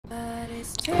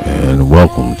And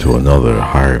welcome to another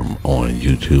Hire on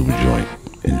YouTube joint.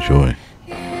 Enjoy.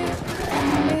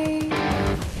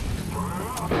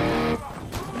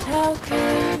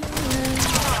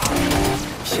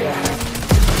 Yeah,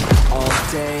 all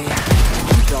day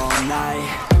and all night,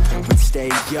 we'd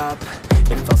stay up,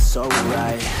 it felt so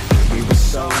right. We were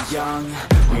so young,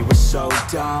 we were so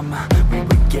dumb, we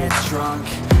would get drunk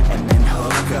and then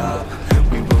hook up.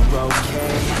 We were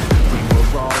okay, we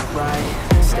were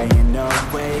alright, staying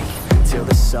awake till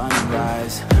the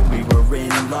sunrise. We were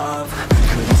in love,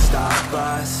 couldn't stop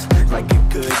us, like a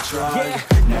good drug,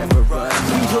 never run.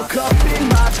 We hook up in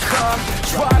my car,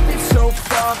 driving so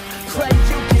far, play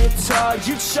your guitar,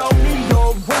 you show me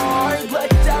your heart. Let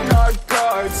down our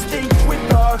guards, think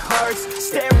with our hearts,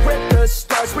 stare at the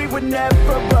stars. We were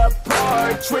never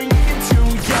apart, drinking too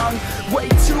young, way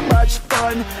too much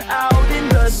fun, out in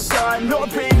the sun, no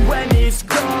pain when it's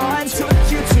gone.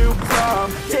 Took you to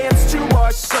prom, dance to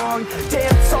our song,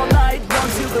 dance all night long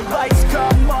till the lights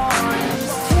come on.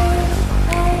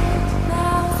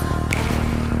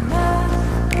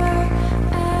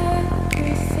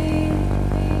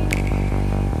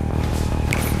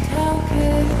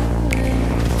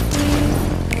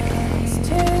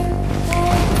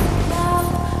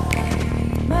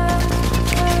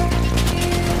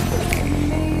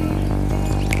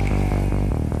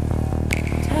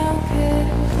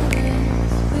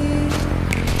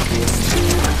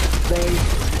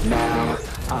 Now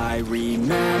I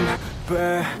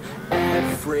remember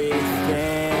everything,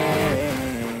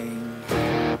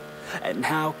 and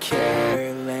how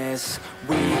careless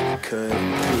we could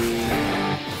be,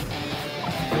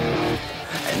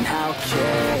 and how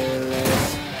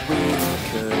careless we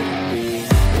could be,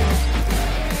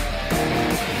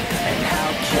 and how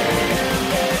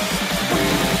careless we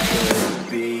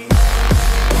could be.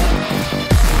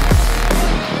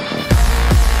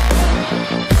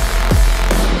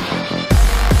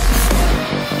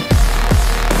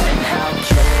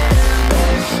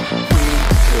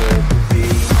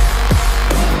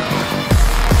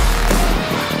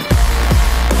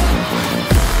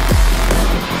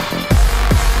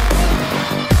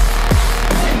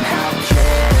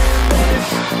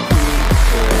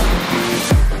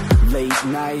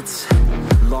 Nights,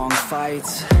 long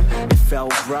fights, it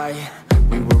felt right,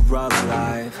 we were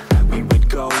alive. We would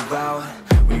go out,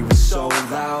 we were so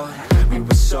loud, we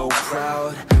were so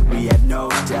proud, we had no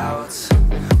doubts.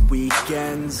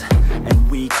 Weekends and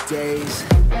weekdays,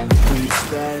 we'd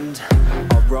spend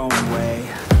our own way.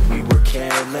 We were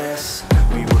careless,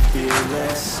 we were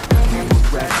fearless, we were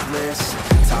reckless,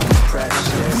 time was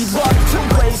precious. We loved to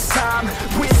waste time,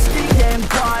 whiskey and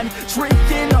wine,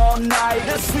 drinking all night,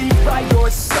 asleep by your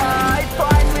side.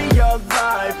 Finally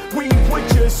alive, we would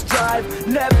just drive,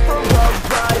 never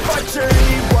arrive. Our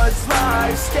journey was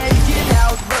live, staying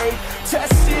out late,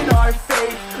 testing our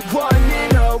fate.